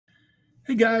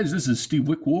Hey guys, this is Steve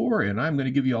Wickwar, and I'm going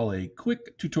to give you all a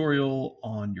quick tutorial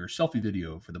on your selfie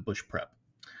video for the bush prep.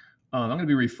 I'm going to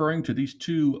be referring to these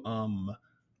two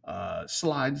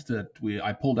slides that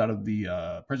I pulled out of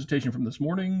the presentation from this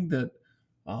morning that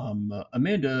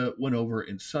Amanda went over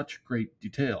in such great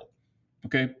detail.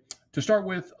 Okay, to start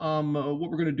with, what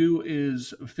we're going to do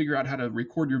is figure out how to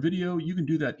record your video. You can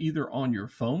do that either on your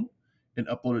phone and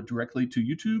upload it directly to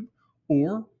YouTube,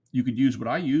 or you could use what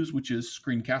I use, which is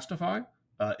Screencastify.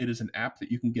 It is an app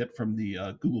that you can get from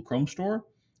the Google Chrome store.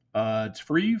 It's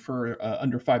free for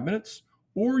under 5 minutes,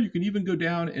 or you can even go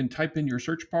down and type in your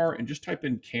search bar and just type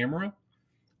in camera.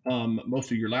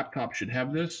 Most of your laptops should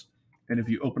have this. And if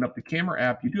you open up the camera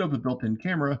app, you do have a built in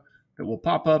camera that will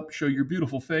pop up, show your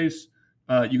beautiful face.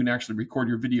 You can actually record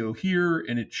your video here,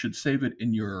 and it should save it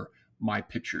in your My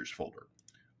Pictures folder.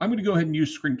 I'm going to go ahead and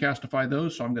use Screencastify though,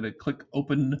 so I'm going to click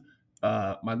open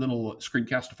my little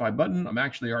Screencastify button. I'm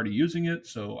actually already using it,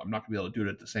 so I'm not going to be able to do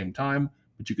it at the same time,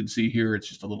 but you can see here it's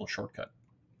just a little shortcut.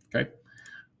 Okay.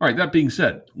 All right, that being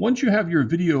said, once you have your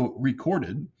video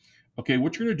recorded, okay,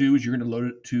 what you're going to do is you're going to load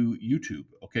it to YouTube.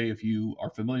 Okay, if you are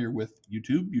familiar with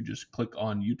YouTube, you just click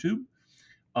on YouTube.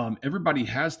 Everybody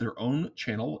has their own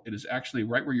channel. It is actually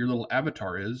right where your little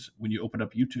avatar is when you open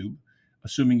up YouTube,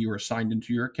 assuming you are signed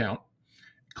into your account.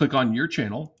 Click on your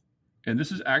channel, and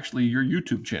this is actually your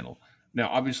YouTube channel. Now,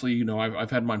 obviously,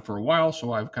 I've had mine for a while,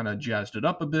 so I've kind of jazzed it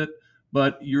up a bit,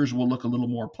 but yours will look a little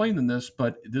more plain than this,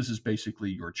 but this is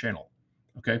basically your channel.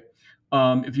 Okay.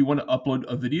 If you want to upload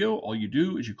a video, all you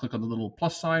do is you click on the little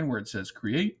plus sign where it says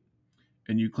create,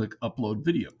 and you click upload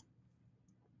video.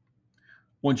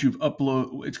 Once you've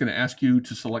uploaded, it's going to ask you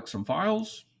to select some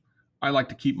files. I like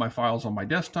to keep my files on my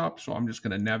desktop, so I'm just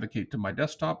going to navigate to my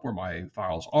desktop where my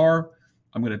files are.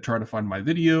 I'm going to try to find my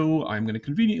video. I'm going to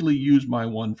conveniently use my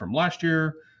one from last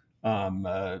year.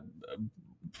 Pro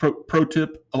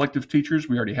tip: elective teachers.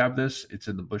 We already have this. It's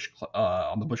in the Bush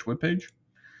on the Bush webpage.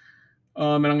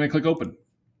 And I'm going to click open.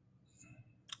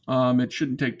 It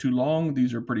shouldn't take too long.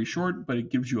 These are pretty short, but it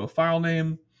gives you a file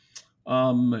name.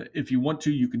 If you want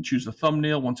to, you can choose a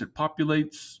thumbnail once it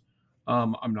populates.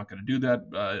 I'm not going to do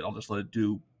that. I'll just let it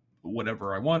do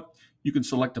whatever I want. You can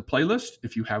select a playlist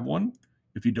if you have one.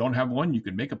 If you don't have one, you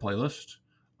can make a playlist.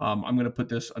 I'm going to put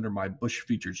this under my Bush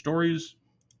featured stories,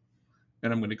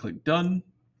 and I'm going to click done.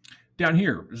 Down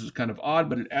here, this is kind of odd,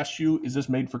 but it asks you, is this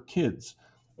made for kids?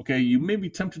 Okay, you may be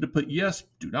tempted to put yes.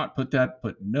 Do not put that.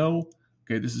 Put no.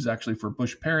 Okay, this is actually for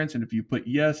Bush parents, and if you put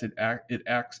yes, it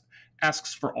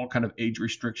asks for all kind of age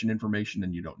restriction information,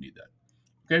 and you don't need that.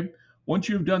 Okay, once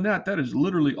you've done that, that is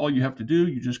literally all you have to do.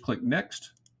 You just click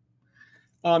next.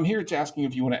 Here it's asking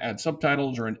if you want to add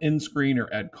subtitles or an end screen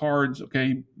or add cards.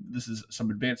 Okay, this is some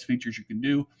advanced features you can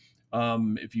do.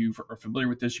 If you are familiar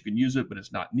with this, you can use it, but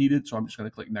it's not needed. So I'm just going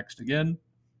to click next again.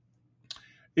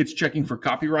 It's checking for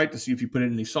copyright to see if you put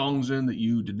any songs in that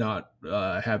you did not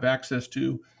have access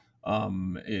to.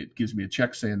 It gives me a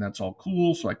check saying that's all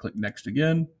cool. So I click next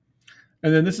again.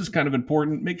 And then this is kind of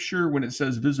important. Make sure when it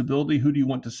says visibility, who do you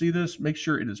want to see this? Make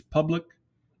sure it is public.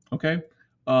 Okay.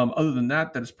 Other than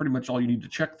that, that is pretty much all you need to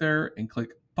check there, and click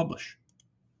publish.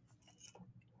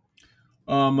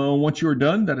 Once you are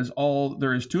done, that is all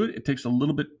there is to it. It takes a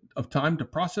little bit of time to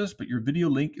process, but your video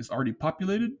link is already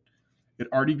populated. It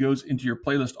already goes into your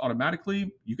playlist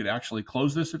automatically. You could actually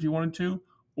close this if you wanted to,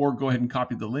 or go ahead and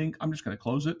copy the link. I'm just going to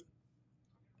close it.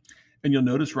 And you'll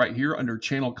notice right here under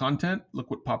channel content,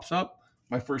 look what pops up.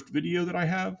 My first video that I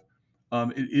have,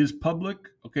 it is public.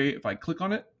 Okay, if I click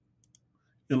on it,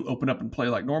 it'll open up and play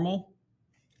like normal.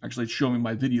 Actually, it's showing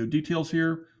my video details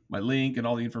here, my link, and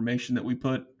all the information that we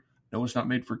put. No, it's not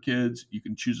made for kids. You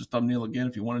can choose a thumbnail again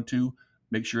if you wanted to.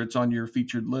 Make sure it's on your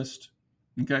featured list.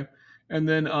 Okay, and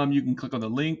then you can click on the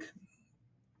link.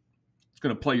 It's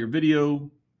going to play your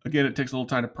video. Again, it takes a little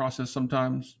time to process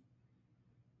sometimes.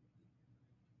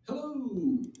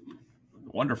 Hello.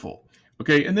 Wonderful.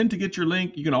 Okay, and then to get your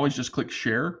link, you can always just click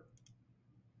share.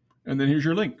 And then here's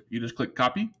your link. You just click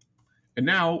copy. And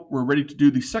now we're ready to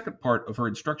do the second part of her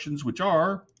instructions, which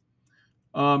are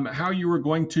how you are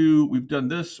going to, we've done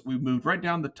this, we've moved right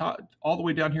down the top, all the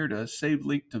way down here to save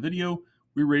link to video.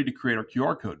 We're ready to create our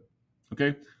QR code.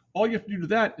 Okay, all you have to do to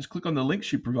that is click on the link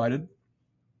she provided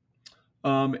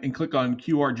and click on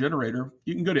QR generator.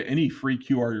 You can go to any free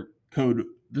QR code.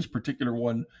 This particular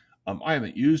one I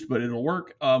haven't used, but it'll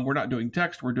work. We're not doing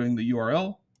text, we're doing the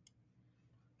URL.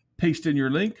 Paste in your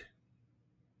link,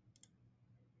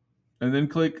 and then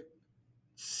click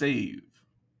save.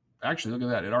 Actually, look at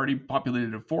that. It already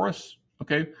populated it for us.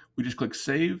 Okay, we just click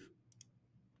save.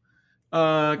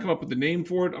 Come up with the name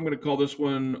for it. I'm going to call this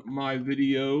one My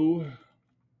Video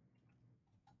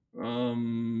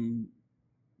 1.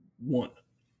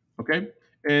 Okay,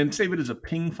 and save it as a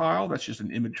ping file. That's just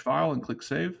an image file, and click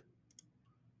save.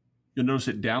 You'll notice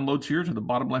it downloads here to the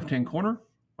bottom left-hand corner.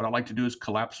 What I like to do is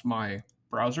collapse my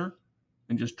browser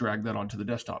and just drag that onto the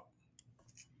desktop.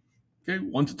 Okay,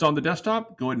 once it's on the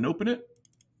desktop, go ahead and open it.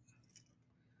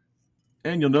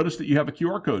 And you'll notice that you have a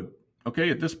QR code. Okay,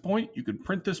 at this point, you can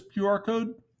print this QR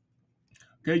code.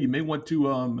 Okay, you may want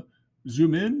to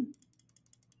zoom in,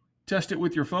 test it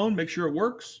with your phone, make sure it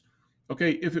works.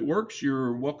 Okay, if it works,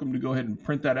 you're welcome to go ahead and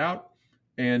print that out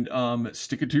and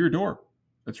stick it to your door.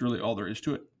 That's really all there is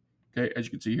to it. Okay, as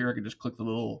you can see here, I can just click the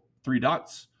little 3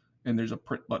 dots and there's a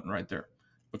print button right there.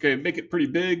 Okay, make it pretty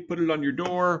big, put it on your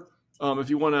door. If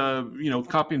you want to,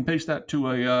 copy and paste that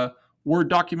to a Word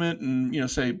document and,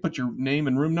 say put your name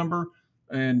and room number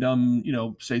and,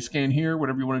 say scan here,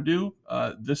 whatever you want to do,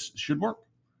 this should work.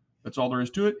 That's all there is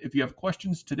to it. If you have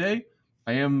questions today,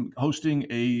 I am hosting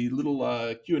a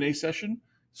little Q&A session.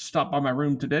 Stop by my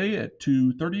room today at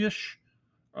 2:30ish,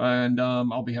 and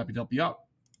I'll be happy to help you out.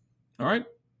 All right.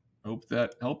 Hope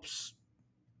that helps.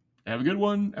 Have a good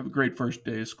one. Have a great first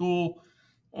day of school.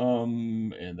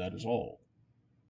 And that is all.